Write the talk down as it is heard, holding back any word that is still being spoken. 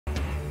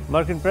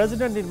মার্কিন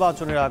প্রেসিডেন্ট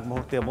নির্বাচনের আগ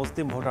মুহূর্তে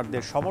মুসলিম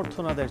ভোটারদের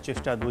সমর্থন আদায়ের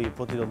চেষ্টা দুই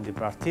প্রতিদ্বন্দ্বী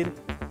প্রার্থীর।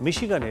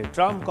 মিশিগানে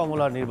ট্রাম্প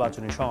কমলার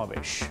নির্বাচনী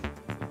সমাবেশ।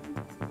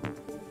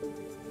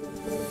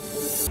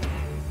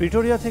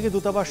 প্রিটোরিয়া থেকে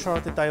দূতাবাস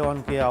সরাতে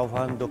তাইওয়ানকে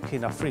আহ্বান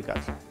দক্ষিণ আফ্রিকার।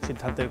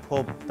 সিদ্ধান্তের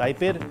ক্ষোভ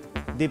তাইপের।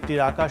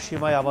 দ্বীপটির আকাশ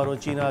সীমায় আবারও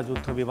চীনা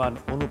যুদ্ধবিমান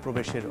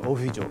অনুপ্রবেশের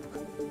অভিযোগ।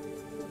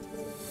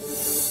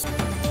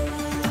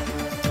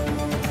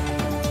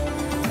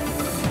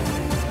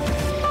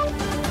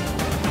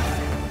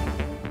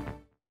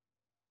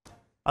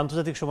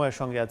 আন্তর্জাতিক সময়ের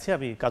সঙ্গে আছি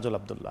আমি কাজল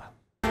আব্দুল্লাহ।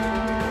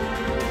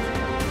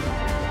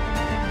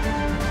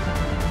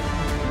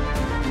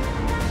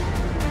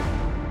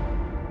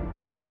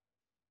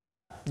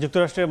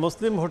 যুক্তরাষ্ট্রের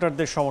মুসলিম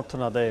ভোটারদের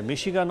সমর্থন আদায়ে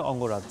মিশিগান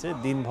অঙ্গরাজ্যে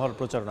দিনভর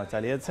প্রচারণা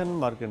চালিয়েছেন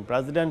মার্কিন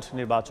প্রেসিডেন্ট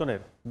নির্বাচনের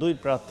দুই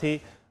প্রার্থী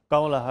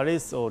কমলা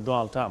হ্যারিস ও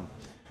ডোনাল্ড ট্রাম্প।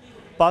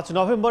 5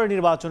 নভেম্বরের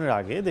নির্বাচনের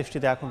আগে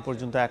দেশটিতে এখন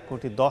পর্যন্ত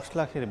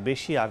 1,10,00,000-এর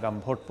বেশি আগাম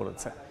ভোট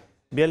পড়েছে।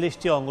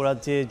 42টি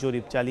অঙ্গরাজ্যে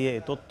জরিপ চালিয়ে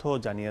এ তথ্য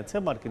জানিয়েছে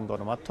মার্কিন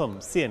গণমাধ্যম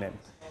CNN।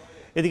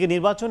 এদিকে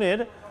নির্বাচনের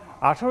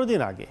 18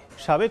 দিন আগে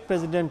সাবেক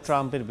প্রেসিডেন্ট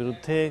ট্রাম্পের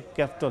বিরুদ্ধে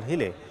ক্যাপিটল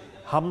হিলে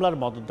হামলার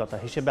মদতদাতা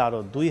হিসেবে আরও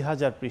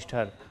 2000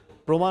 পৃষ্ঠার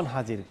প্রমাণ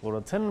হাজির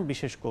করেছেন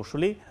বিশেষ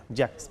কৌশলী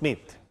জ্যাক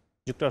স্মিথ।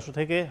 যুক্তরাষ্ট্র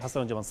থেকে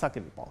হাসানুজ্জামান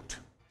সাকির রিপোর্ট।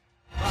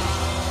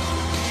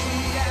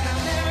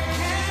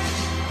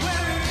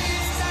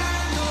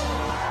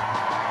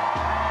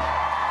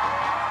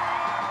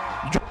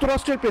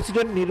 যুক্তরাষ্ট্রের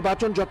প্রেসিডেন্ট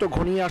নির্বাচন যত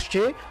ঘনিয়ে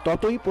আসছে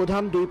ততই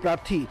প্রধান দুই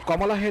প্রার্থী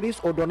কমলা হ্যারিস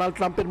ও ডোনাল্ড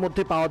ট্রাম্পের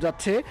মধ্যে পাওয়া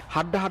যাচ্ছে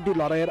হাড্ডাহাড্ডি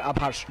লড়াইয়ের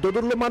আভাস।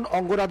 দোদুল্যমান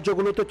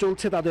অঙ্গরাজ্যগুলোতে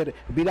চলছে তাদের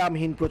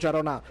বিরামহীন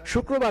প্রচারণা।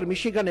 শুক্রবার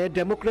মিশিগানে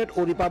ডেমোক্র্যাট ও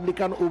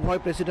রিপাবলিকান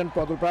উভয় প্রেসিডেন্ট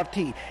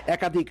পদপ্রার্থী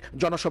একাধিক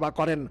জনসভা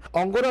করেন।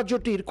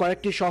 অঙ্গরাজ্যটির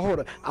কয়েকটি শহর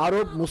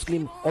আরব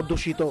মুসলিম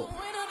অধ্যুষিত।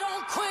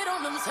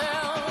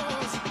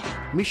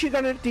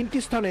 মিশিগানের 3টি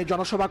স্থানে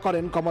জনসভা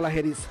করেন কমলা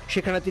হ্যারিস।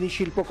 সেখানে তিনি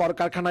শিল্প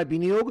কলকারখানায়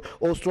বিনিয়োগ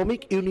ও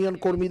শ্রমিক ইউনিয়ন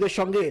কর্মীদের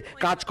সঙ্গে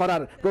কাজ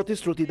করার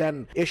প্রতিশ্রুতি দেন।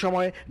 এ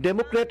সময়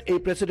ডেমোক্র্যাট এই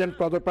প্রেসিডেন্ট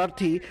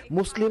পদপ্রার্থী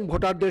মুসলিম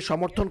ভোটারদের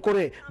সমর্থন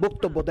করে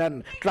বক্তব্য দেন।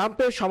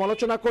 ট্রাম্পের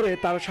সমালোচনা করে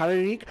তার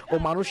শারীরিক ও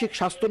মানসিক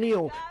স্বাস্থ্য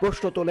নিয়েও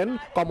প্রশ্ন তোলেন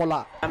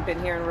কমলা।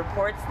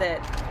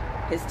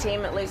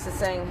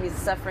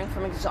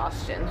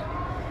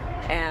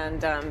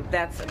 And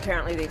that's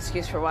apparently the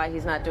excuse for why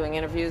he's not doing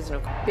interviews.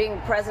 And being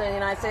president of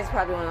the United States is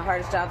probably one of the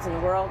hardest jobs in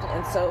the world,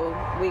 and so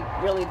we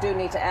really do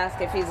need to ask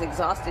if he's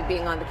exhausted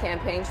being on the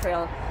campaign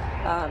trail.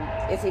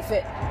 Is he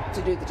fit to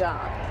do the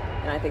job?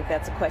 And I think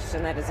that's a question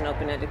that is an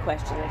open-ended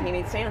question that he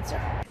needs to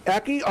answer.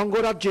 একই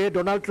অঙ্গরাজ্যে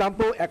Donald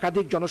ট্রাম্পও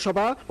একাধিক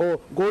জনসভা ও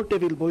গোল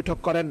table বৈঠক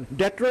করেন।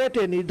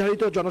 ডেট্রয়েটে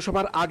নির্ধারিত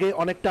জনসভার আগে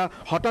অনেকটা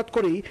হঠাৎ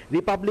করেই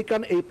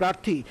রিপাবলিকান এই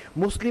প্রার্থী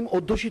মুসলিম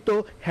অধ্যুষিত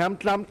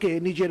ট্রাম্পকে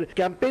নিজের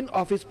ক্যাম্পেইন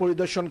অফিস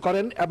পরিদর্শন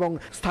করেন এবং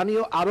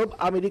স্থানীয় আরব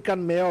আমেরিকান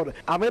মেয়র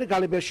আমের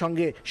গালিবের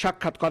সঙ্গে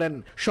সাক্ষাৎ করেন।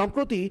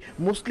 সম্প্রতি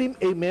মুসলিম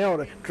এই মেয়র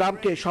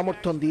ট্রাম্পকে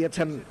সমর্থন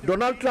দিয়েছেন।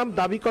 ডোনাল্ড ট্রাম্প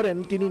দাবি করেন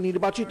তিনি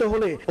নির্বাচিত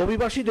হলে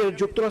অভিবাসীদের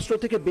যুক্তরাষ্ট্র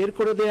থেকে বের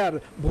করে দেওয়ার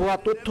ভুয়া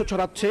তথ্য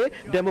ছড়াচ্ছে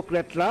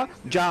ডেমোক্র্যাটরা,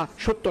 যা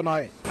সত্য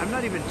নয়। I'm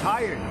not even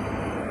tired.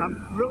 I'm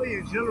really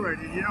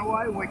exhilarated. You know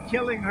why? We're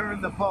killing her in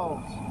the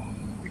polls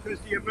because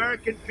the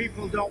American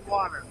people don't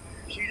want her.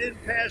 She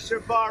didn't pass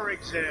her bar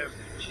exam.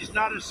 She's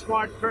not a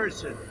smart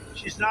person.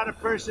 She's not a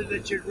person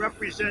that should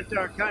represent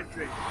our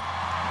country.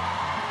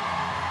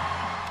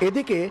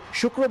 এদিকে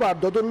শুক্রবার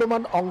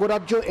দোদুল্যমান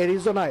অঙ্গরাজ্য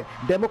অ্যারিজোনায়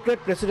Democrat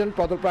president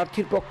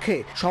পদপ্রার্থীর পক্ষে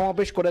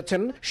সমাবেশ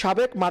করেছেন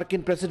সাবেক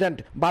মার্কিন president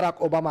Barack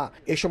Obama.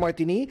 এ সময়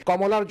তিনি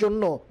কমলার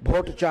জন্য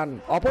ভোট চান।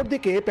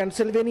 অপরদিকে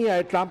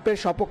পেনসিলভেনিয়ায় ট্রাম্পের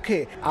সপক্ষে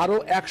আরও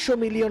 $100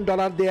 মিলিয়ন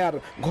দেওয়ার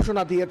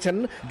ঘোষণা দিয়েছেন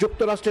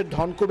যুক্তরাষ্ট্রের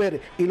ধনকুবের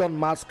ইলন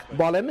মাস্ক।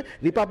 বলেন,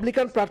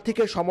 রিপাবলিকান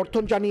প্রার্থীকে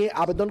সমর্থন জানিয়ে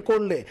আবেদন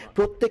করলে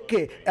প্রত্যেককে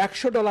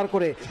 $100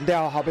 করে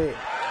দেওয়া হবে।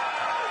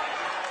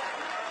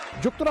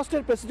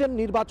 যুক্তরাষ্ট্রের প্রেসিডেন্ট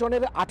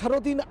নির্বাচনের 18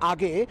 দিন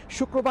আগে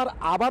শুক্রবার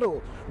আবারও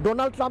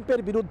ডোনাল্ড ট্রাম্পের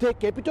বিরুদ্ধে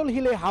ক্যাপিটল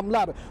হিলে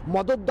হামলার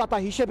মদতদাতা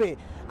হিসেবে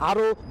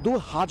আরও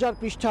 2000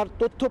 পৃষ্ঠার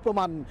তথ্য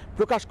প্রমাণ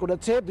প্রকাশ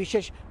করেছে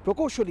বিশেষ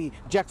প্রকৌশলী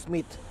জ্যাক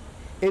স্মিথ।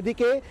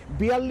 এদিকে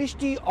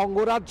 42টি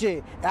অঙ্গরাজ্যে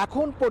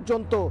এখন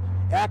পর্যন্ত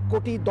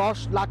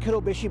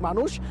 1,10,00,000-এরও বেশি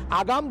মানুষ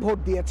আগাম ভোট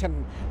দিয়েছেন।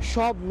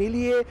 সব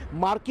মিলিয়ে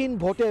মার্কিন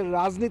ভোটের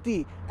রাজনীতি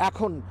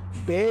এখন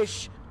বেশ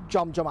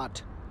জমজমাট।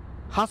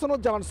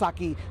 হাসানুজ্জামান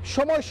সাকি,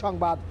 সময়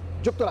সংবাদ,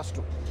 যুক্তরাষ্ট্র।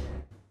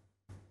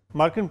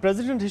 মার্কিন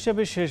প্রেসিডেন্ট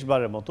হিসেবে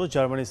শেষবারের মতো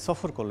জার্মানি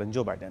সফর করলেন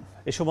জো বাইডেন।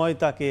 এ সময়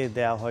তাকে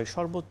দেয়া হয়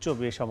সর্বোচ্চ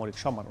বেসামরিক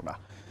সম্মাননা।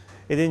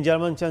 এদিন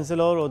জার্মান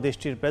চ্যান্সেলর ও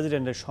দেশটির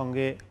প্রেসিডেন্টের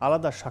সঙ্গে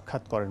আলাদা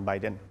সাক্ষাৎ করেন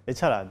বাইডেন।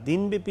 এছাড়া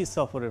দিনব্যাপী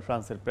সফরে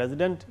ফ্রান্সের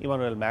প্রেসিডেন্ট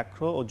ইমানুয়েল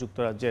ম্যাক্রো ও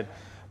যুক্তরাজ্যের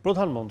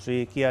প্রধানমন্ত্রী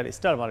কিয়ার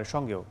স্টারমারের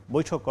সঙ্গেও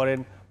বৈঠক করেন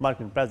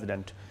মার্কিন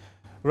প্রেসিডেন্ট।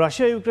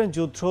 রাশিয়া ইউক্রেন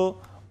যুদ্ধ,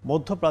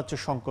 মধ্যপ্রাচ্য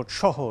সংকট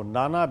সহ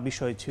নানা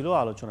বিষয় ছিল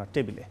আলোচনার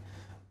টেবিলে।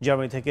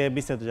 জার্মানি থেকে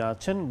বিস্তারিত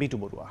জানাচ্ছেন বিটু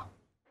বড়ুয়া।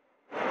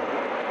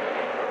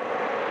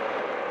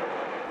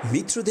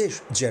 মিত্রদেশ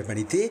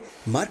জার্মানিতে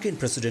মার্কিন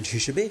প্রেসিডেন্ট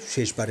হিসেবে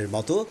শেষবারের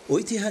মতো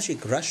ঐতিহাসিক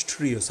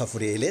রাষ্ট্রীয়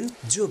সফরে এলেন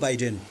জো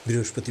বাইডেন।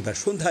 বৃহস্পতিবার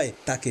সন্ধ্যায়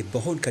তাকে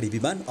বহনকারী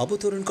বিমান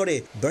অবতরণ করে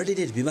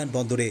বার্লিনের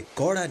বিমানবন্দরে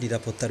কড়া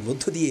নিরাপত্তার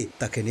মধ্য দিয়ে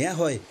তাকে নেওয়া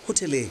হয়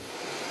হোটেলে।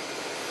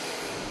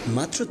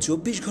 মাত্র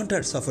 24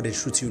 ঘন্টার সফরের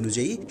সূচি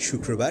অনুযায়ী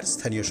শুক্রবার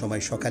স্থানীয়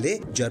সময় সকালে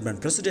জার্মান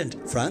প্রেসিডেন্ট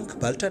ফ্রাঙ্ক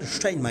ভাল্টার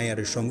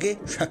স্টাইনমায়ারের সঙ্গে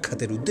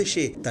সাক্ষাতের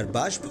উদ্দেশ্যে তার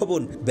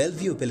বাসভবন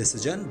বেলভিউ প্যালেসে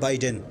যান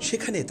বাইডেন।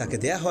 সেখানে তাকে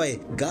দেয়া হয়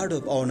গার্ড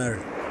অব অনার।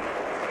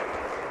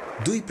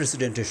 দুই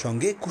প্রেসিডেন্টের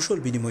সঙ্গে কুশল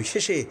বিনিময়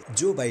শেষে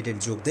জো বাইডেন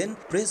যোগ দেন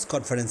প্রেস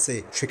কনফারেন্সে।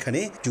 সেখানে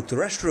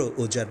যুক্তরাষ্ট্র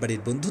ও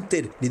জার্মানির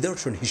বন্ধুত্বের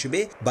নিদর্শন হিসেবে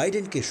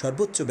বাইডেনকে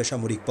সর্বোচ্চ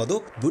বেসামরিক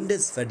পদক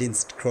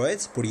বুন্ডেসভার্ডিনস্ট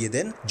ক্রয়েজ পরিয়ে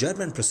দেন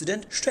জার্মান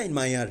প্রেসিডেন্ট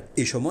স্টাইনমায়ার।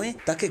 এ সময়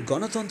তাকে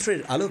গণতন্ত্রের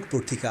আলোক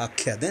পত্রিকা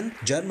আখ্যা দেন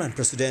জার্মান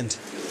প্রেসিডেন্ট।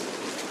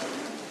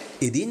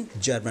 এদিন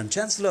জার্মান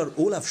চ্যান্সেলর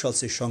ওলাফ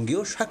শলসের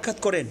সঙ্গেও সাক্ষাৎ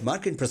করেন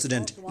মার্কিন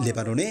প্রেসিডেন্ট।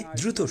 লেবাননে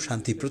দ্রুত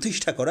শান্তি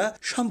প্রতিষ্ঠা করা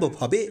সম্ভব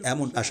হবে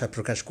এমন আশা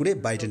প্রকাশ করে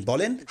বাইডেন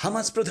বলেন,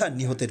 হামাস প্রধান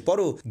নিহতের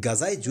পরও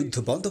গাজায় যুদ্ধ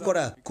বন্ধ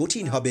করা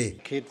কঠিন হবে।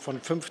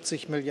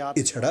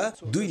 এছাড়া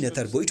দুই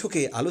নেতার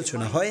বৈঠকে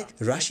আলোচনা হয়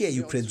রাশিয়া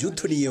ইউক্রেন যুদ্ধ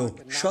নিয়েও।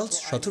 শলস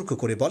সতর্ক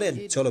করে বলেন,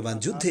 চলমান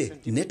যুদ্ধে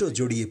নেটো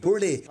জড়িয়ে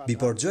পড়লে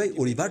বিপর্যয়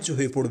অনিবার্য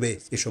হয়ে পড়বে।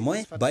 এ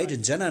সময়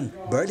বাইডেন জানান,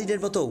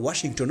 বার্লিনের মতো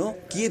ওয়াশিংটনও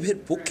কিয়েভের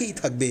পক্ষেই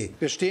থাকবে।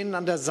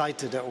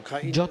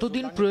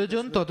 যতদিন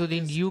প্রয়োজন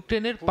ততদিন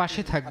ইউক্রেনের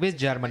পাশে থাকবে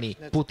জার্মানি।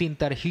 পুতিন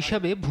তার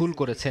হিসাবে ভুল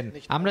করেছেন।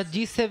 আমরা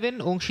G7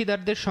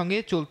 অংশীদারদের সঙ্গে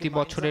চলতি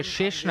বছরের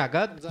শেষ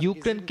নাগাদ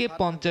ইউক্রেনকে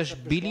 $50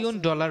 বিলিয়ন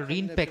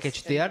ঋণ প্যাকেজ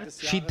দেওয়ার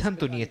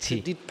সিদ্ধান্ত নিয়েছি।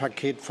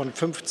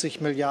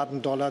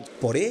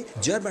 পরে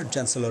জার্মান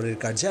চ্যান্সেলরের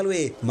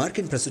কার্যালয়ে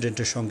মার্কিন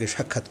প্রেসিডেন্টের সঙ্গে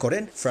সাক্ষাৎ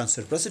করেন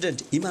ফ্রান্সের প্রেসিডেন্ট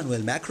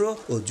ইমানুয়েল ম্যাক্রো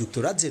ও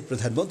যুক্তরাজ্যের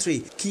প্রধানমন্ত্রী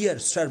কিয়ার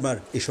স্টারমার।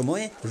 এ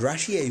সময়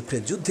রাশিয়া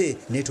ইউক্রেন যুদ্ধে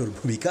নেটোর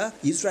ভূমিকা,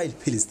 ইসরায়েল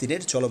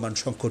ফিলিস্তিনের চলমান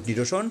সংকট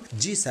নিরসন,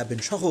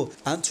 G7 সহ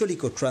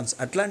আঞ্চলিক ও ট্রান্স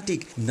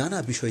আটলান্টিক নানা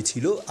বিষয়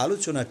ছিল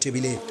আলোচনার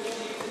টেবিলে।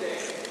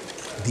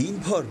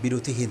 দিনভর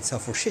বিরতিহীন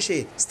সফর শেষে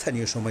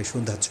স্থানীয় সময়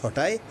সন্ধ্যা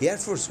 6টায়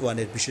এয়ারফোর্স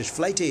ওয়ানের বিশেষ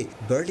ফ্লাইটে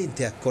বার্লিন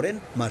ত্যাগ করেন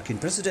মার্কিন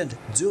প্রেসিডেন্ট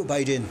জো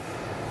বাইডেন।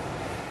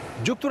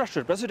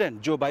 যুক্তরাষ্ট্রের প্রেসিডেন্ট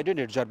জো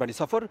বাইডেনের জার্মানি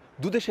সফর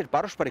দুদেশের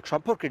পারস্পরিক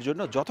সম্পর্কের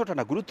জন্য যতটা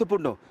না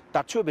গুরুত্বপূর্ণ,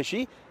 তার চেয়েও বেশি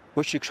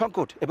বৈশ্বিক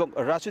সংকট এবং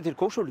রাজনীতির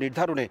কৌশল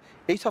নির্ধারণে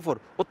এই সফর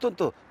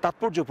অত্যন্ত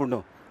তাৎপর্যপূর্ণ।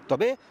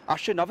 তবে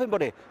আসছে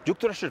নভেম্বরে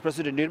যুক্তরাষ্ট্রের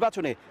প্রেসিডেন্ট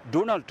নির্বাচনে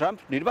ডোনাল্ড ট্রাম্প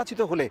নির্বাচিত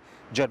হলে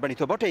জার্মানি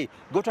তো বটেই,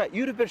 গোটা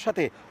ইউরোপের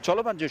সাথে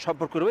চলমান যে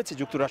সম্পর্ক রয়েছে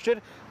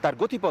যুক্তরাষ্ট্রের, তার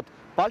গতিপথ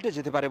পাল্টে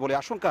যেতে পারে বলে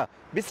আশঙ্কা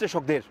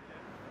বিশ্লেষকদের।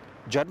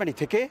 জার্মানি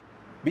থেকে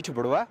বিটু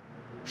বড়ুয়া,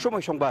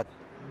 সময় সংবাদ।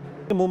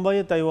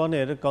 মুম্বাইয়ে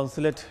তাইওয়ানের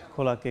কনসুলেট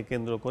খোলাকে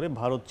কেন্দ্র করে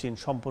ভারত চীন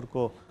সম্পর্ক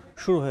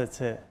শুরু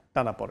হয়েছে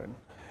টানাপোড়েন।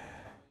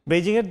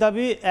 বেইজিংয়ের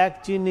দাবি, এক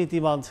চীন নীতি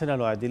মানছে না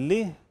নয়াদিল্লি,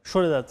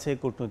 সরে যাচ্ছে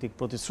কূটনৈতিক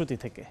প্রতিশ্রুতি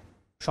থেকে।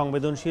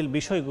 সংবেদনশীল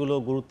বিষয়গুলো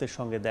গুরুত্বের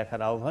সঙ্গে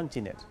দেখার আহ্বান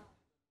চীনের।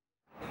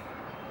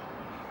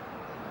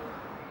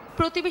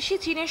 প্রতিবেশী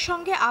চীনের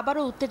সঙ্গে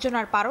আবারও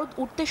উত্তেজনার পারদ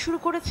উঠতে শুরু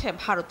করেছে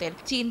ভারতের।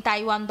 চীন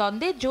তাইওয়ান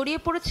দ্বন্দ্বে জড়িয়ে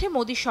পড়েছে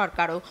মোদী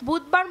সরকারও।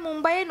 বুধবার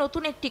মুম্বাইয়ে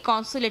নতুন একটি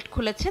কনসুলেট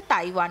খুলেছে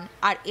তাইওয়ান,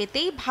 আর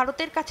এতেই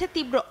ভারতের কাছে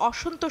তীব্র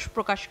অসন্তোষ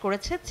প্রকাশ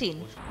করেছে চীন।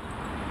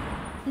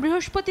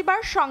 বৃহস্পতিবার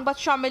সংবাদ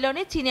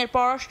সম্মেলনে চীনের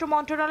পররাষ্ট্র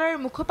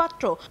মন্ত্রণালয়ের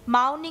মুখপাত্র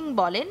মাওনিং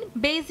বলেন,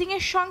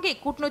 বেইজিংয়ের সঙ্গে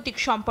কূটনৈতিক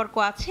সম্পর্ক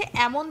আছে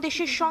এমন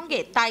দেশের সঙ্গে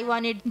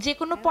তাইওয়ানের যে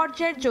কোনো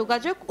পর্যায়ের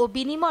যোগাযোগ ও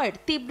বিনিময়ের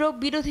তীব্র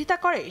বিরোধিতা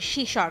করে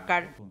শি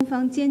সরকার।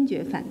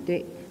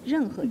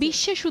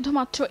 বিশ্বে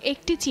শুধুমাত্র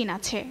একটি চীন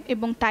আছে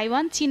এবং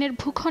তাইওয়ান চীনের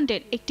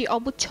ভূখণ্ডের একটি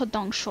অবিচ্ছেদ্য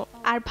অংশ।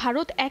 আর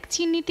ভারত এক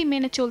চীন নীতি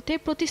মেনে চলতে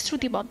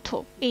প্রতিশ্রুতিবদ্ধ।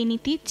 এই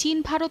নীতি চীন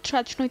ভারত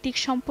রাজনৈতিক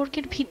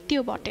সম্পর্কের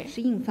ভিত্তিও বটে।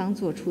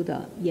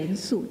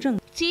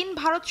 চীন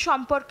ভারত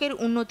সম্পর্কের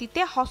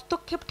উন্নতিতে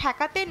হস্তক্ষেপ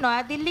ঠেকাতে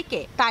নয়াদিল্লিকে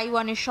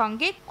তাইওয়ানের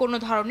সঙ্গে কোনো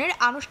ধরনের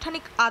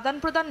আনুষ্ঠানিক আদান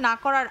প্রদান না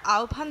করার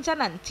আহ্বান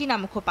জানান চীনা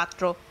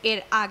মুখপাত্র। এর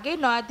আগে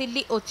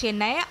নয়াদিল্লি ও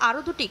চেন্নাইয়ে আরও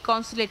দুটি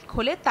কনসুলেট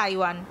খোলে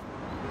তাইওয়ান।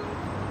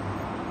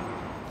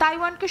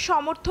 তাইওয়ানকে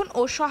সমর্থন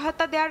ও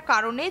সহায়তা দেওয়ার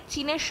কারণে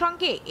চীনের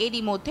সঙ্গে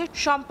এরই মধ্যে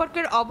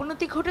সম্পর্কের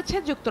অবনতি ঘটেছে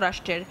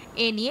যুক্তরাষ্ট্রের।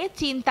 এ নিয়ে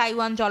চীন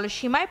তাইওয়ান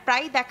জলসীমায়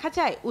প্রায় দেখা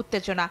যায়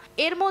উত্তেজনা।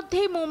 এর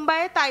মধ্যেই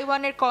মুম্বাইয়ে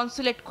তাইওয়ানের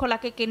কনসুলেট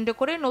খোলাকে কেন্দ্র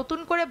করে নতুন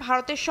করে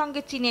ভারতের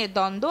সঙ্গে চীনের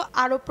দ্বন্দ্ব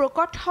আরও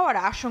প্রকট হওয়ার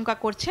আশঙ্কা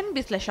করছেন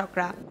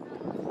বিশ্লেষকরা।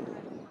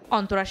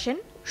 অন্তরা সেন,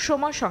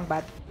 সময়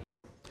সংবাদ।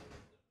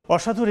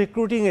 অসাধু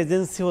রিক্রুটিং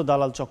এজেন্সি ও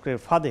দালাল চক্রের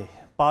ফাঁদে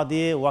পা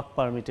দিয়ে ওয়ার্ক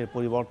পারমিটের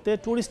পরিবর্তে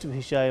ট্যুরিস্ট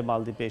ভিসায়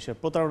মালদ্বীপে এসে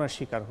প্রতারণার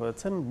শিকার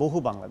হয়েছেন বহু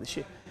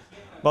বাংলাদেশি।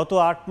 গত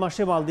 8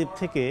 মাসে মালদ্বীপ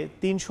থেকে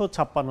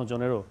 356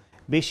 জনেরও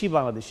বেশি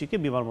বাংলাদেশিকে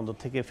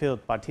বিমানবন্দর থেকে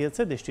ফেরত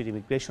পাঠিয়েছে দেশটির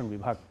ইমিগ্রেশন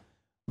বিভাগ।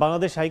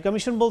 বাংলাদেশ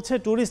হাইকমিশন বলছে,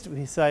 ট্যুরিস্ট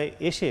ভিসায়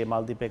এসে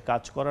মালদ্বীপে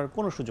কাজ করার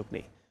কোনো সুযোগ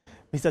নেই।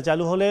 ভিসা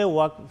চালু হলে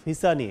ওয়ার্ক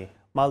ভিসা নিয়ে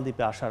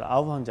মালদ্বীপে আসার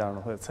আহ্বান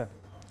জানানো হয়েছে।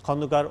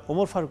 খন্দকার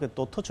ওমর ফারুকের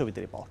তথ্য, ছবিতে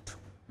রিপোর্ট।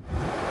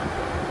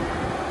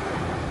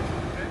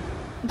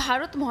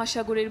 ভারত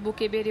মহাসাগরের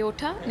বুকে বেড়ে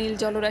ওঠা নীল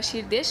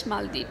জলরাশির দেশ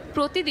মালদ্বীপ।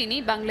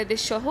 প্রতিদিনই বাংলাদেশ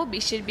সহ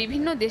বিশ্বের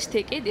বিভিন্ন দেশ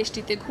থেকে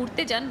দেশটিতে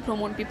ঘুরতে যান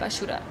ভ্রমণ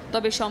পিপাসুরা।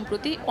 তবে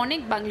সম্প্রতি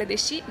অনেক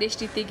বাংলাদেশি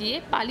দেশটিতে গিয়ে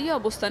পালিয়ে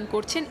অবস্থান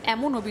করছেন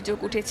এমন অভিযোগ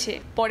উঠেছে।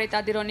 পরে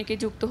তাদের অনেকে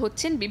যুক্ত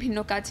হচ্ছেন বিভিন্ন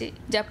কাজে,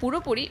 যা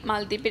পুরোপুরি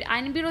মালদ্বীপের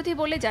আইনবিরোধী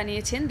বলে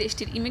জানিয়েছেন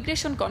দেশটির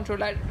ইমিগ্রেশন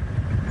কন্ট্রোলার।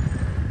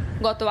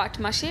 গত 8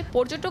 মাসে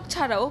পর্যটক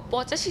ছাড়াও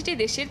 85টি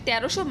দেশের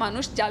 1300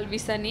 মানুষ জাল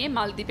ভিসা নিয়ে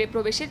মালদ্বীপে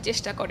প্রবেশের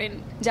চেষ্টা করেন,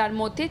 যার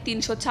মধ্যে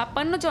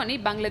 356 জনই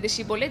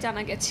বাংলাদেশি বলে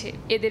জানা গেছে।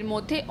 এদের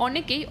মধ্যে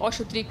অনেকেই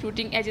অসৎ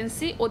রিক্রুটিং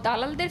এজেন্সি ও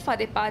দালালদের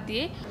ফাঁদে পা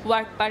দিয়ে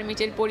ওয়ার্ক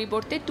পারমিটের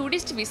পরিবর্তে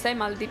ট্যুরিস্ট ভিসায়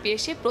মালদ্বীপে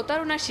এসে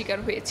প্রতারণার শিকার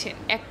হয়েছেন।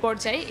 এক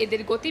পর্যায়ে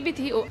এদের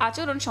গতিবিধি ও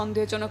আচরণ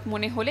সন্দেহজনক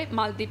মনে হলে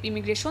মালদ্বীপ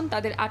ইমিগ্রেশন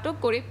তাদের আটক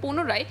করে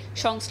পুনরায়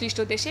সংশ্লিষ্ট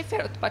দেশে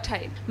ফেরত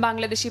পাঠায়।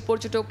 বাংলাদেশি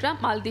পর্যটকরা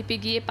মালদ্বীপে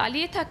গিয়ে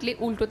পালিয়ে থাকলে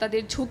উল্টো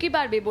তাদের ঝুঁকি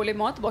বাড়বে বলে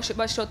মত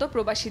বসবাসরত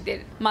প্রবাসীদের।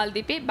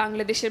 মালদ্বীপে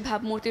বাংলাদেশের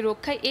ভাবমূর্তি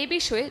রক্ষায় এ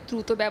বিষয়ে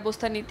দ্রুত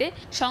ব্যবস্থা নিতে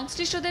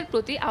সংশ্লিষ্টদের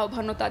প্রতি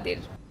আহ্বানও তাদের।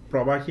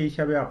 প্রবাসী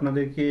হিসাবে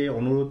আপনাদেরকে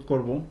অনুরোধ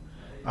করব,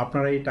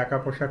 আপনারা এই টাকা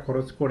পয়সা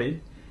খরচ করে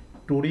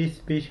ট্যুরিস্ট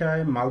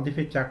পেশায়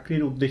মালদ্বীপে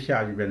চাকরির উদ্দেশ্যে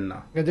আসবেন না।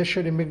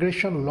 এদেশের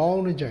ইমিগ্রেশন ল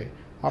অনুযায়ী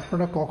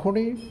আপনারা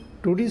কখনোই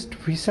ট্যুরিস্ট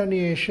ভিসা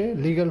নিয়ে এসে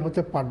লিগ্যাল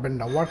হতে পারবেন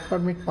না, ওয়ার্ক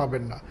পারমিট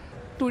পাবেন না।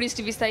 ট্যুরিস্ট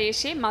ভিসায়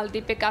এসে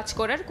মালদ্বীপে কাজ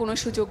করার কোনো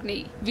সুযোগ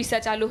নেই। ভিসা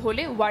চালু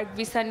হলে ওয়ার্ক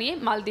ভিসা নিয়ে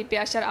মালদ্বীপে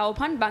আসার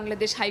আহ্বান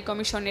বাংলাদেশ হাই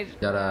কমিশনের।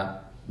 যারা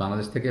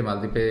বাংলাদেশ থেকে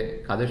মালদ্বীপে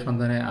কাজের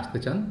সন্ধানে আসতে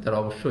চান তারা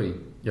অবশ্যই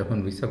যখন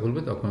ভিসা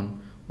খুলবে তখন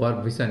ওয়ার্ক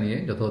ভিসা নিয়ে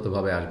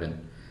যথাযথভাবে আসবেন।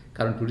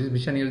 কারণ ট্যুরিস্ট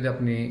ভিসা নিয়ে যদি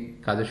আপনি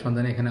কাজের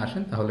সন্ধানে এখানে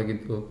আসেন তাহলে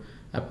কিন্তু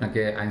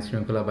আপনাকে আইন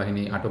শৃঙ্খলা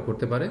বাহিনী আটক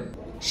করতে পারে।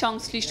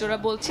 সংশ্লিষ্টরা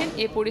বলছেন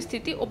এ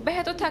পরিস্থিতি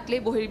অব্যাহত থাকলে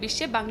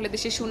বহির্বিশ্বে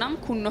বাংলাদেশের সুনাম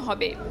ক্ষুণ্ণ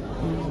হবে।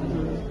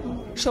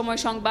 সময়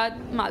সংবাদ,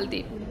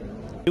 মালদ্বীপ।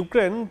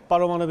 ইউক্রেন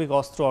পারমাণবিক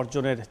অস্ত্র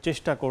অর্জনের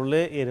চেষ্টা করলে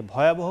এর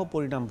ভয়াবহ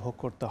পরিণাম ভোগ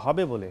করতে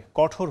হবে বলে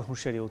কঠোর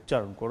হুঁশিয়ারি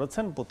উচ্চারণ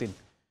করেছেন পুতিন।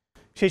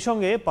 সেই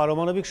সঙ্গে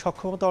পারমাণবিক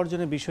সক্ষমতা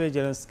অর্জনের বিষয়ে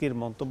জেলেনস্কির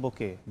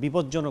মন্তব্যকে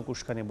বিপজ্জনক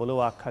উস্কানি বলেও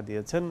আখ্যা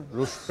দিয়েছেন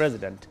রুশ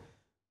প্রেসিডেন্ট।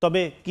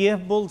 তবে কিয়েভ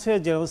বলছে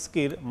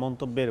জেলেনস্কির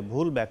মন্তব্যের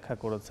ভুল ব্যাখ্যা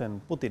করেছেন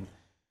পুতিন।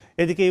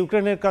 এদিকে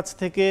ইউক্রেনের কাছ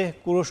থেকে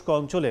কুরস্ক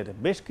অঞ্চলের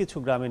বেশ কিছু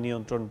গ্রামে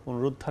নিয়ন্ত্রণ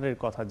পুনরুদ্ধারের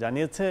কথা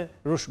জানিয়েছে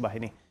রুশ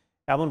বাহিনী।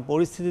 এমন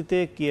পরিস্থিতিতে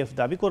কিয়েভ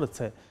দাবি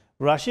করেছে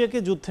রাশিয়াকে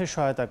যুদ্ধে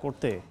সহায়তা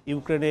করতে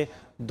ইউক্রেনে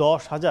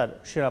 10,000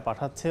 সেনা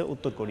পাঠাচ্ছে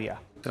উত্তর কোরিয়া।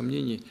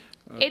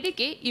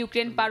 এদিকে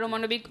ইউক্রেন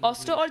পারমাণবিক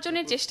অস্ত্র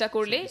অর্জনের চেষ্টা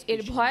করলে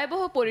এর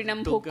ভয়াবহ পরিণাম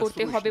ভোগ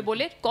করতে হবে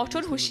বলে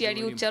কঠোর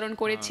হুঁশিয়ারি উচ্চারণ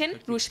করেছেন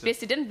রুশ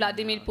প্রেসিডেন্ট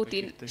ভ্লাদিমির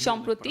পুতিন।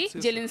 সম্প্রতি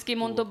জেলেনস্কি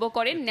মন্তব্য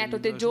করেন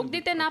ন্যাটোতে যোগ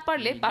দিতে না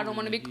পারলে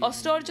পারমাণবিক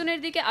অস্ত্র অর্জনের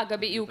দিকে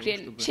আগাবে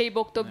ইউক্রেন। সেই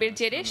বক্তব্যের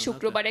জেরে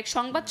শুক্রবার এক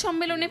সংবাদ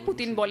সম্মেলনে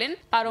পুতিন বলেন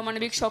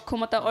পারমাণবিক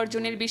সক্ষমতা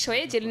অর্জনের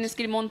বিষয়ে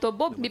জেলেনস্কির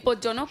মন্তব্য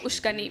বিপজ্জনক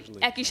উস্কানি।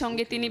 একই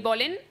সঙ্গে তিনি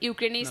বলেন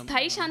ইউক্রেনে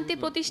স্থায়ী শান্তি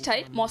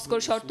প্রতিষ্ঠায়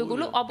মস্কোর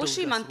শর্তগুলো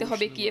অবশ্যই মানতে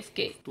হবে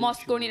কিয়েভকে।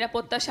 মস্কোর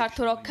নিরাপত্তা স্বার্থ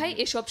রক্ষায়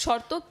এসব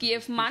শর্ত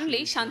কিয়েভ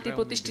মানলেই শান্তি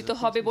প্রতিষ্ঠিত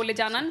হবে বলে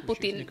জানান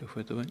পুতিন।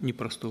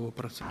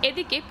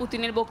 এদিকে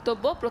পুতিনের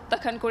বক্তব্য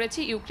প্রত্যাখ্যান করেছে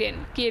ইউক্রেন।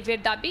 কিয়েভের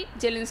দাবি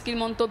জেলেনস্কির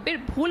মন্তব্যের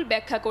ভুল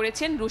ব্যাখ্যা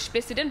করেছেন রুশ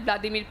প্রেসিডেন্ট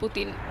ভ্লাদিমির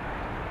পুতিন।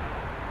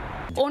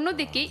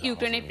 অন্যদিকে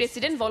ইউক্রেনের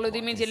প্রেসিডেন্ট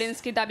ভলোদিমির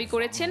জেলেনস্কি দাবি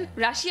করেছেন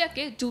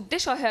রাশিয়াকে যুদ্ধে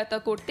সহায়তা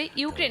করতে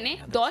ইউক্রেনে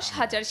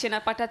 10,000 সেনা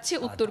পাঠাচ্ছে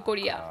উত্তর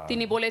কোরিয়া।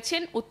 তিনি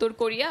বলেছেন উত্তর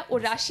কোরিয়া ও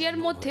রাশিয়ার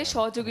মধ্যে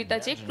সহযোগিতা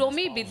যে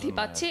ক্রমেই বৃদ্ধি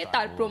পাচ্ছে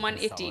তার প্রমাণ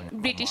এটি।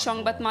 ব্রিটিশ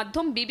সংবাদ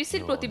মাধ্যম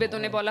বিবিসির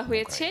প্রতিবেদনে বলা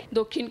হয়েছে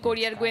দক্ষিণ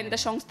কোরিয়ার গোয়েন্দা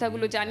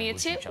সংস্থাগুলো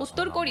জানিয়েছে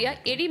উত্তর কোরিয়া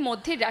এরই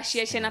মধ্যে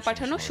রাশিয়ায় সেনা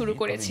পাঠানো শুরু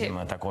করেছে।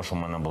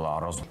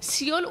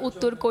 সিওল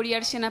উত্তর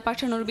কোরিয়ার সেনা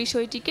পাঠানোর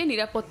বিষয়টিকে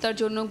নিরাপত্তার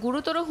জন্য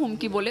গুরুতর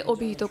হুমকি বলে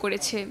অভিহিত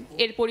করেছে।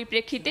 এর পরিপ্রেক্ষিতে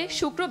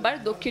শুক্রবার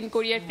দক্ষিণ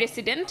কোরিয়ার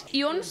প্রেসিডেন্ট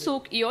ইয়ন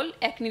সুক ইয়োল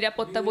এক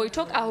নিরাপত্তা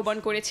বৈঠক আহ্বান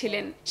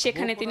করেছিলেন।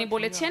 সেখানে তিনি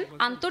বলেছেন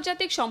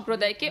আন্তর্জাতিক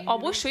সম্প্রদায়কে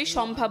অবশ্যই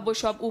সম্ভাব্য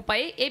সব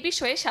উপায়ে এ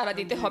বিষয়ে সাড়া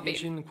দিতে হবে।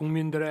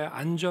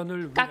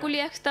 কাকুলি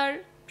আখতার,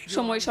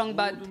 সময়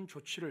সংবাদ।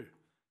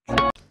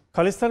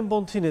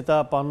 খালিস্তানপন্থী নেতা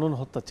পান্নুন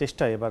হত্যা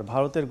চেষ্টায় এবার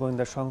ভারতের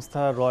গোয়েন্দা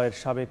সংস্থা রয়ের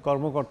সাবেক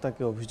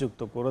কর্মকর্তাকে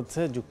অভিযুক্ত করেছে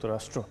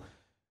যুক্তরাষ্ট্র।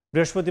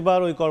 বৃহস্পতিবার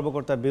ওই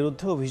কর্মকর্তার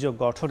বিরুদ্ধে অভিযোগ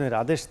গঠনের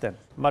আদেশ দেন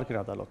মার্কিন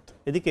আদালত।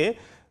 এদিকে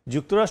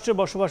যুক্তরাষ্ট্রে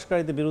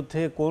বসবাসকারীদের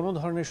বিরুদ্ধে কোনো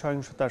ধরনের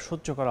সহিংসতা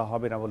সহ্য করা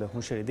হবে না বলে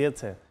হুঁশিয়ারি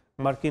দিয়েছে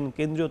মার্কিন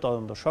কেন্দ্রীয়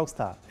তদন্ত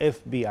সংস্থা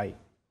FBI।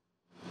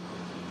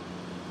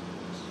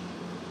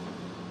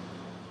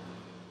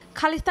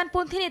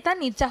 খালিস্তানপন্থী নেতা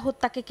নির্জা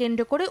হত্যাকে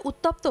কেন্দ্র করে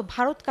উত্তপ্ত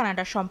ভারত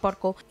কানাডা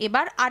সম্পর্ক।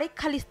 এবার আরেক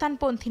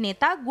খালিস্তানপন্থী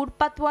নেতা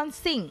গুরপাতওয়ান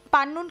সিং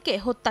পান্নুনকে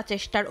হত্যা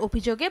চেষ্টার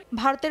অভিযোগে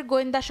ভারতের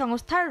গোয়েন্দা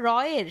সংস্থা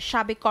রয়ের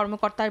সাবেক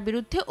কর্মকর্তার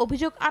বিরুদ্ধে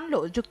অভিযোগ আনল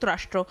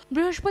যুক্তরাষ্ট্র।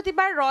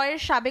 বৃহস্পতিবার রয়ের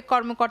সাবেক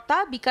কর্মকর্তা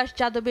বিকাশ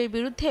যাদবের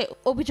বিরুদ্ধে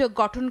অভিযোগ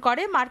গঠন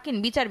করে মার্কিন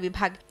বিচার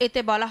বিভাগ। এতে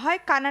বলা হয়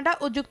কানাডা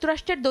ও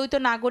যুক্তরাষ্ট্রের দ্বৈত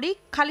নাগরিক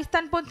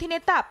খালিস্তানপন্থী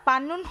নেতা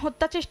পান্নুন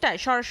হত্যা চেষ্টায়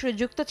সরাসরি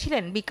যুক্ত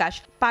ছিলেন বিকাশ।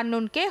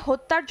 পান্নুনকে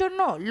হত্যার জন্য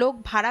লোক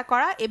ভাড়া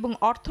করা এবং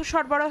অর্থ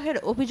সরবরাহের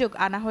অভিযোগ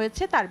আনা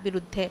হয়েছে তার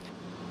বিরুদ্ধে।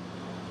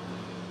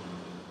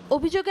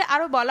 অভিযোগে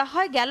আরও বলা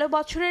হয়, গেল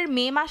বছরের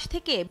মে মাস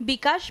থেকে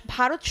বিকাশ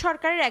ভারত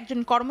সরকারের একজন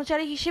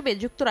কর্মচারী হিসেবে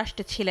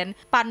যুক্তরাষ্ট্রে ছিলেন।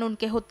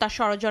 পান্নুনকে হত্যা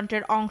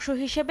ষড়যন্ত্রের অংশ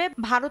হিসেবে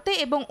ভারতে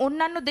এবং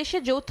অন্যান্য দেশে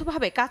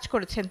যৌথভাবে কাজ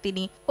করেছেন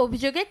তিনি।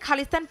 অভিযোগে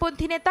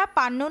খালিস্তানপন্থী নেতা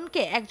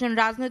পান্নুনকে একজন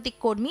রাজনৈতিক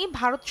কর্মী,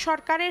 ভারত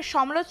সরকারের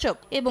সমালোচক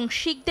এবং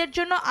শিখদের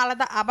জন্য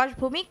আলাদা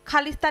আবাসভূমি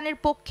খালিস্তানের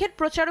পক্ষের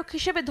প্রচারক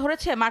হিসেবে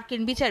ধরেছে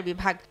মার্কিন বিচার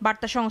বিভাগ।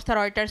 বার্তা সংস্থা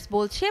রয়টার্স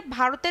বলছে,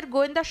 ভারতের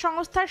গোয়েন্দা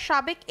সংস্থার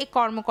সাবেক এ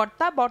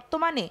কর্মকর্তা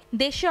বর্তমানে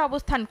দেশে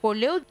অবস্থান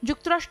করলেও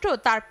যুক্তরাষ্ট্র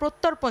তার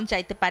প্রত্যর্পণ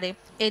চাইতে পারে।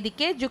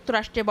 এদিকে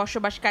যুক্তরাষ্ট্রে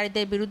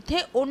বসবাসকারীদের বিরুদ্ধে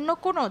অন্য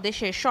কোনো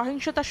দেশের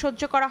সহিংসতা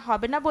সহ্য করা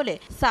হবে না বলে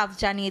সাফ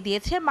জানিয়ে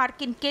দিয়েছে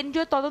মার্কিন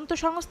কেন্দ্রীয় তদন্ত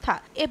সংস্থা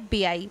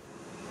FBI।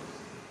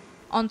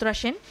 অন্তরা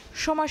সেন,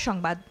 সময়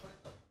সংবাদ।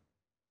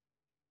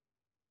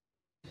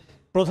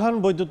 প্রধান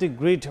বৈদ্যুতিক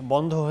গ্রিড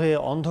বন্ধ হয়ে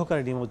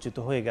অন্ধকারে নিমজ্জিত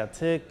হয়ে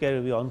গেছে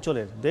ক্যারিবীয়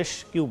অঞ্চলের দেশ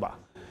কিউবা।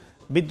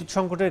 বিদ্যুৎ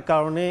সংকটের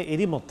কারণে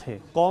এরই মধ্যে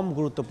কম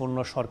গুরুত্বপূর্ণ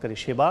সরকারি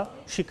সেবা,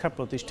 শিক্ষা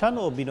প্রতিষ্ঠান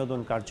ও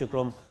বিনোদন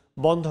কার্যক্রম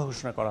বন্ধ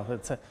ঘোষণা করা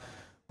হয়েছে।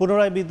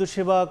 পুনরায় বিদ্যুৎ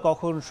সেবা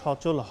কখন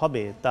সচল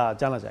হবে তা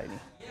জানা যায়নি।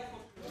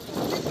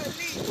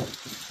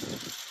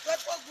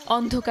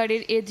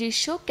 অন্ধকারের এ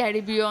দৃশ্য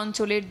ক্যারিবীয়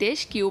অঞ্চলের দেশ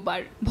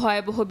কিউবার।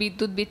 ভয়াবহ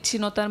বিদ্যুৎ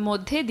বিচ্ছিন্নতার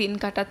মধ্যে দিন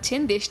কাটাচ্ছেন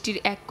দেশটির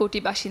 1 কোটি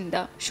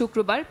বাসিন্দা।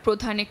 শুক্রবার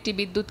প্রধান একটি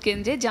বিদ্যুৎ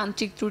কেন্দ্রে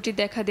যান্ত্রিক ত্রুটি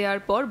দেখা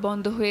দেওয়ার পর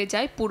বন্ধ হয়ে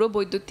যায় পুরো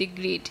বৈদ্যুতিক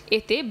গ্রিড।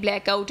 এতে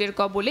ব্ল্যাকআউটের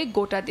কবলে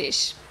গোটা দেশ।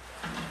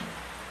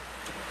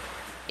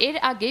 এর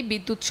আগে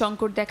বিদ্যুৎ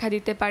সংকট দেখা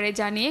দিতে পারে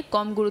জানিয়ে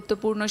কম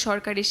গুরুত্বপূর্ণ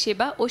সরকারি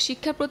সেবা ও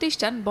শিক্ষা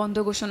প্রতিষ্ঠান বন্ধ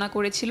ঘোষণা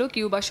করেছিল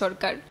কিউবা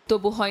সরকার।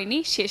 তবু হয়নি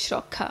শেষ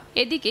রক্ষা।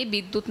 এদিকে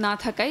বিদ্যুৎ না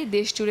থাকায়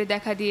দেশ জুড়ে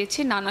দেখা দিয়েছে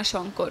নানা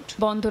সংকট।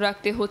 বন্ধ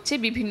রাখতে হচ্ছে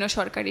বিভিন্ন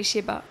সরকারি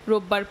সেবা।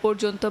 রোববার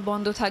পর্যন্ত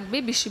বন্ধ থাকবে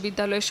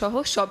বিশ্ববিদ্যালয় সহ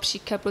সব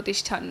শিক্ষা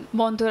প্রতিষ্ঠান।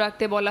 বন্ধ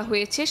রাখতে বলা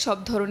হয়েছে সব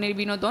ধরনের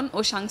বিনোদন ও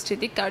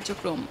সাংস্কৃতিক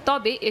কার্যক্রম।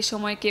 তবে এ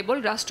সময় কেবল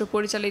রাষ্ট্র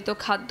পরিচালিত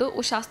খাদ্য ও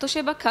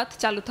স্বাস্থ্যসেবা খাত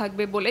চালু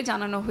থাকবে বলে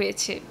জানানো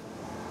হয়েছে।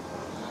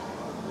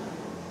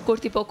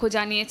 কর্তৃপক্ষ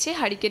জানিয়েছে,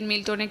 হারিকেন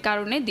মিল্টনের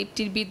কারণে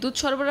দ্বীপটির বিদ্যুৎ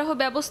সরবরাহ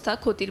ব্যবস্থা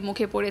ক্ষতির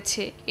মুখে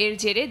পড়েছে। এর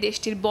জেরে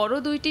দেশটির বড়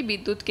 2টি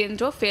বিদ্যুৎ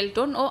কেন্দ্র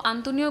ফেলটন ও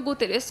আন্তোনিও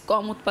গুতেরেস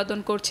কম উৎপাদন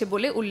করছে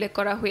বলে উল্লেখ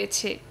করা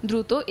হয়েছে।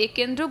 দ্রুত এ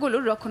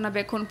কেন্দ্রগুলোর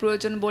রক্ষণাবেক্ষণ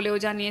প্রয়োজন বলেও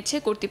জানিয়েছে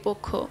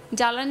কর্তৃপক্ষ।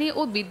 জ্বালানি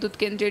ও বিদ্যুৎ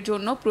কেন্দ্রের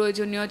জন্য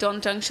প্রয়োজনীয়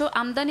যন্ত্রাংশ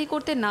আমদানি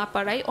করতে না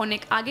পারায়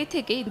অনেক আগে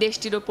থেকেই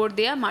দেশটির ওপর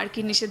দেয়া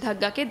মার্কিন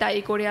নিষেধাজ্ঞাকে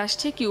দায়ী করে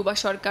আসছে কিউবা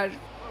সরকার।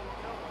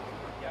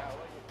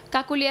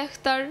 কাকুলি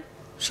আখতার,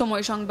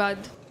 সময় সংবাদ।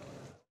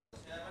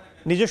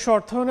 নিজস্ব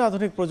অর্থায়নে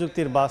আধুনিক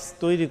প্রযুক্তির বাস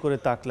তৈরি করে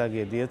তাক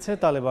লাগিয়ে দিয়েছে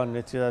তালেবান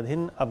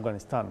নেতৃত্বাধীন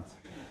আফগানিস্তান।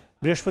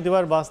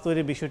 বৃহস্পতিবার বাস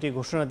তৈরির বিষয়টি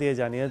ঘোষণা দিয়ে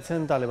জানিয়েছেন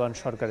তালেবান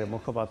সরকারের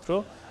মুখপাত্র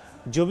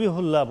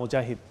জবিহুল্লাহ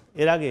মুজাহিদ।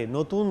 এর আগে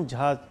নতুন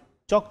জাহাজ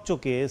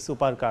চকচকে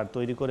সুপার কার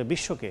তৈরি করে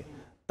বিশ্বকে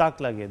তাক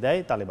লাগিয়ে দেয়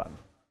তালেবান।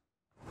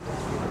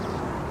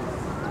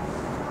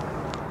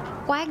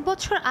 কয়েক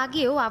বছর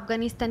আগেও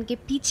আফগানিস্তানকে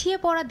পিছিয়ে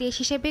পড়া দেশ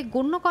হিসেবে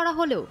গণ্য করা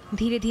হলেও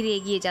ধীরে ধীরে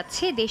এগিয়ে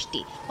যাচ্ছে দেশটি।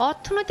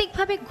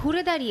 অর্থনৈতিকভাবে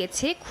ঘুরে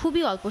দাঁড়িয়েছে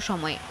খুবই অল্প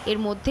সময়ে। এর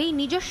মধ্যেই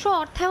নিজস্ব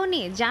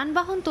অর্থায়নে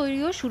যানবাহন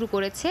তৈরিও শুরু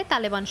করেছে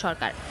তালেবান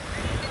সরকার।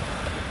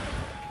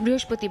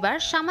 বৃহস্পতিবার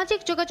সামাজিক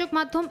যোগাযোগ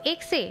মাধ্যম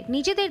এক্সে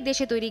নিজেদের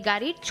দেশে তৈরি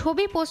গাড়ির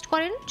ছবি পোস্ট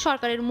করেন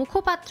সরকারের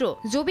মুখপাত্র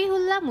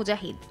জবিহুল্লাহ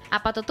মুজাহিদ।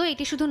 আপাতত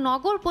এটি শুধু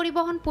নগর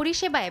পরিবহন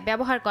পরিষেবায়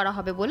ব্যবহার করা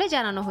হবে বলে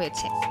জানানো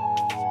হয়েছে।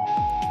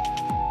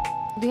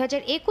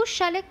 2021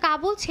 সালে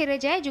কাবুল ছেড়ে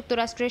যায়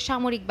যুক্তরাষ্ট্রের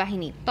সামরিক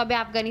বাহিনী। তবে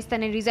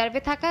আফগানিস্তানের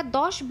রিজার্ভে থাকা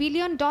 $10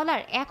 বিলিয়ন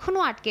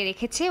এখনও আটকে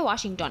রেখেছে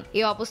ওয়াশিংটন।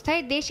 এ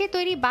অবস্থায় দেশে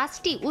তৈরি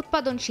বাসটি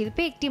উৎপাদন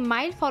শিল্পে একটি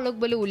মাইল ফলক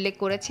বলে উল্লেখ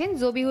করেছেন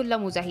জবিহুল্লাহ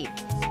মুজাহিদ।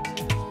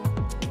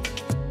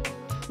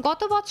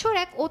 গত বছর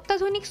এক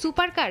অত্যাধুনিক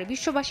সুপারকার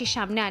বিশ্ববাসীর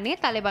সামনে আনে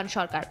তালেবান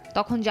সরকার।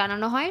 তখন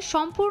জানানো হয়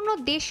সম্পূর্ণ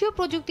দেশীয়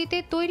প্রযুক্তিতে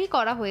তৈরি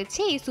করা হয়েছে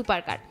এই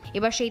সুপারকার।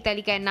 এবার সেই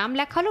তালিকায় নাম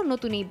লেখালো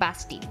নতুন এই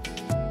বাসটি।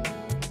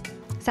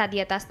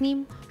 সাদিয়া তাসনিম,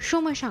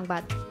 সময়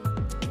সংবাদ।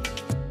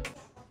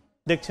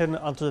 দেখছেন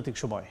আন্তর্জাতিক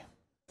সময়।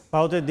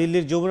 ভারতের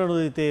দিল্লির যমুনা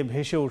নদীতে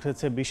ভেসে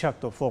উঠেছে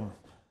বিষাক্ত ফোম।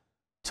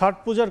 ছট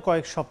পূজার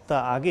কয়েক সপ্তাহ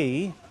আগেই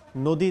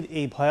নদীর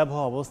এই ভয়াবহ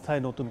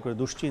অবস্থায় নতুন করে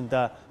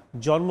দুশ্চিন্তা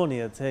জন্ম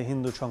নিয়েছে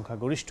হিন্দু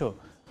সংখ্যাগরিষ্ঠ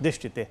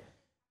দেশটিতে।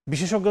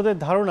 বিশেষজ্ঞদের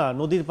ধারণা,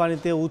 নদীর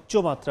পানিতে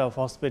উচ্চমাত্রা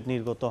ফসফেট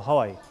নির্গত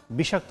হওয়ায়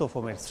বিষাক্ত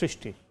ফোমের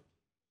সৃষ্টি।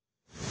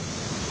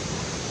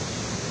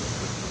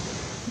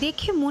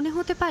 দেখে মনে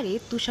হতে পারে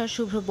তুষার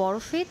শুভ্র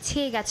বরফে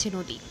ছেয়ে গেছে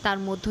নদী, তার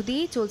মধ্য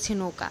দিয়েই চলছে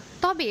নৌকা।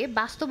 তবে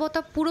বাস্তবতা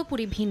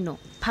পুরোপুরি ভিন্ন।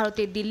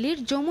 ভারতের দিল্লির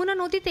যমুনা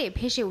নদীতে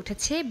ভেসে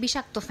উঠেছে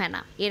বিষাক্ত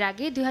ফেনা। এর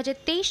আগে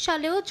 2023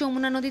 সালেও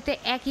যমুনা নদীতে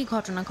একই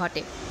ঘটনা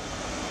ঘটে।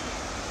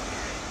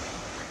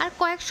 আর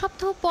কয়েক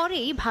সপ্তাহ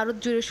পরেই ভারত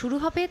জুড়ে শুরু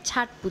হবে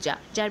ছট পূজা,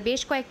 যার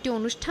বেশ কয়েকটি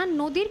অনুষ্ঠান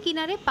নদীর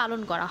কিনারে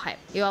পালন করা হয়।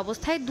 এ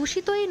অবস্থায়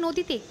দূষিত এই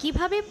নদীতে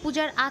কিভাবে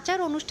পূজার আচার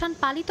অনুষ্ঠান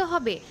পালিত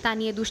হবে তা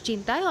নিয়ে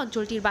দুশ্চিন্তায়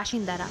অঞ্চলটির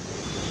বাসিন্দারা।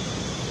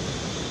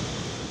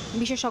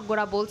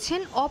 বিশেষজ্ঞরা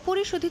বলছেন,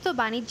 অপরিশোধিত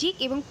বাণিজ্যিক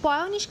এবং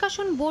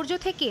পয়ঃনিষ্কাশন বর্জ্য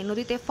থেকে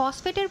নদীতে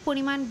ফসফেটের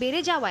পরিমাণ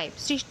বেড়ে যাওয়ায়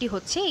সৃষ্টি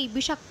হচ্ছে এই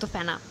বিষাক্ত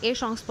ফেনা। এর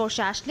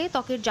সংস্পর্শে আসলে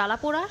ত্বকের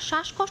জ্বালাপোড়া,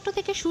 শ্বাসকষ্ট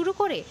থেকে শুরু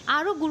করে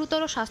আরও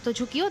গুরুতর স্বাস্থ্য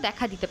ঝুঁকিও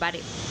দেখা দিতে পারে।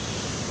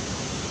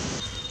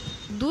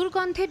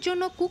 দুর্গন্ধের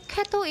জন্য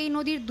কুখ্যাত এই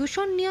নদীর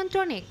দূষণ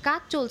নিয়ন্ত্রণে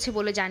কাজ চলছে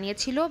বলে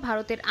জানিয়েছিল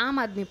ভারতের আম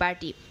আদমি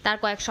পার্টি। তার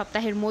কয়েক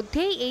সপ্তাহের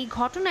মধ্যেই এই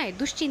ঘটনায়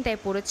দুশ্চিন্তায়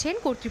পড়েছেন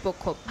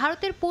কর্তৃপক্ষ।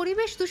 ভারতের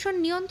পরিবেশ দূষণ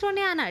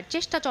নিয়ন্ত্রণে আনার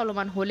চেষ্টা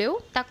চলমান হলেও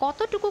তা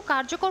কতটুকু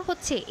কার্যকর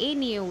হচ্ছে এ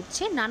নিয়ে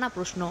উঠছে নানা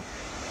প্রশ্ন।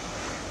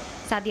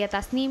 সাদিয়া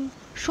তাসনিম,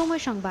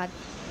 সময় সংবাদ।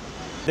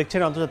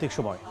 দেখছেন আন্তর্জাতিক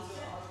সময়।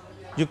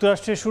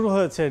 যুক্তরাষ্ট্রে শুরু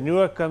হয়েছে নিউ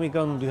ইয়র্ক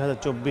কমিকন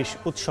 2024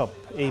 উৎসব।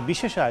 এই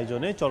বিশেষ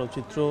আয়োজনে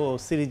চলচ্চিত্র ও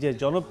সিরিজের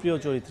জনপ্রিয়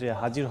চরিত্রে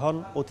হাজির হন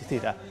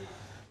অতিথিরা।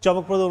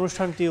 চমকপ্রদ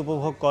অনুষ্ঠানটি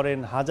উপভোগ করেন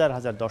হাজার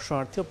হাজার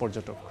দর্শনার্থী ও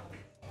পর্যটক।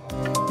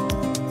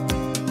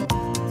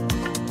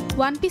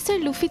 ওয়ান পিসের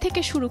লুফি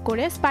থেকে শুরু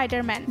করে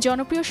স্পাইডারম্যান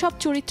জনপ্রিয় সব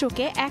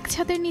চরিত্রকে এক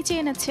ছাদের নিচে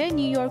এনেছে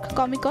নিউ ইয়র্ক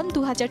কমিকন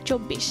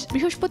 2024।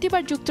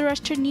 বৃহস্পতিবার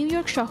যুক্তরাষ্ট্রের নিউ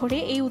ইয়র্ক শহরে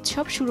এই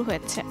উৎসব শুরু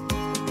হয়েছে।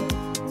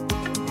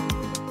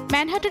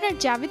 ম্যানহাটনের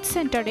জাভিদ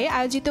সেন্টারে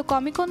আয়োজিত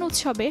কমিকন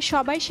উৎসবে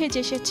সবাই সেজে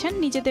এসেছেন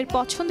নিজেদের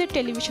পছন্দের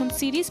টেলিভিশন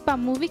সিরিজ বা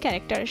মুভি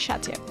ক্যারেক্টারের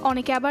সাজে।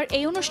 অনেকে আবার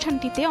এই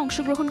অনুষ্ঠানটিতে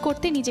অংশগ্রহণ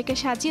করতে নিজেকে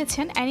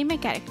সাজিয়েছেন অ্যানিমে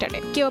ক্যারেক্টারে।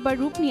 কেউ আবার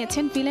রূপ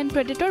নিয়েছেন ভিলেন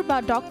প্রেডেটর বা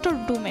ডক্টর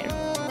ডুমের।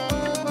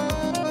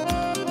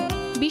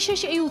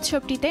 বিশেষ এই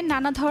উৎসবটিতে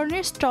নানা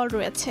ধরনের স্টল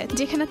রয়েছে,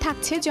 যেখানে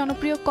থাকছে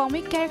জনপ্রিয়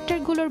কমিক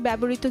ক্যারেক্টারগুলোর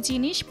ব্যবহৃত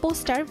জিনিস,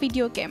 পোস্টার,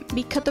 ভিডিও গেম।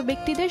 বিখ্যাত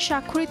ব্যক্তিদের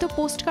স্বাক্ষরিত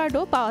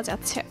পোস্টকার্ডও পাওয়া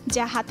যাচ্ছে,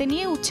 যা হাতে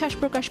নিয়ে উচ্ছ্বাস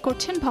প্রকাশ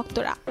করছেন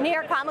ভক্তরা। New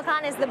York Comic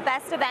Con is the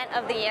best event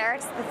of the year.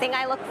 It's the thing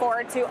I look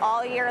forward to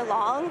all year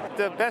long.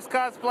 The best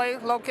cosplay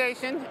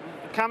location,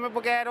 comic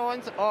book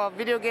add-ons or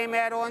video game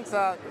add-ons,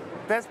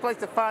 best place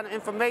to find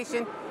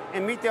information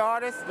and meet the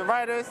artists, the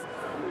writers,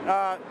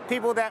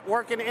 people that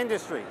work in the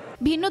industry.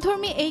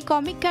 ভিন্নধর্মী এই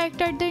comic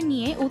ক্যারেক্টারদের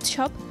নিয়ে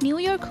উৎসব new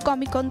York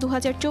কমিকন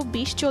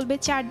 2024 চলবে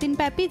 4 দিন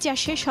ব্যাপী, যা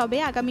শেষ হবে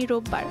আগামী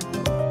রোববার।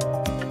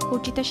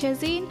 অর্চিতা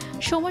শেজিন,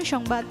 সময়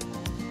সংবাদ।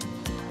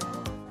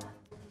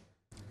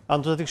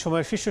 আন্তর্জাতিক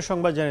সময়ের শীর্ষ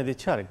সংবাদ জানিয়ে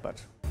দিচ্ছে আরেকবার।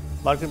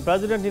 মার্কিন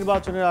প্রেসিডেন্ট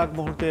নির্বাচনের আগ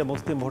মুহূর্তে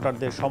মুসলিম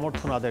ভোটারদের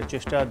সমর্থন আদায়ের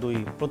চেষ্টা দুই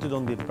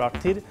প্রতিদ্বন্দ্বী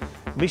প্রার্থীর।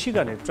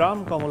 মিশিগানে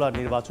ট্রাম্প কমলার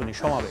নির্বাচনী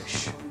সমাবেশ।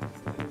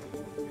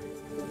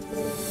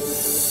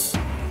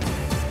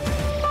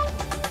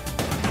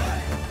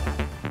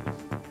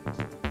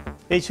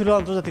 এই ছিল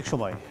আন্তর্জাতিক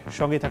সময়।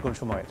 সঙ্গে থাকুন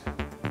সময়ের।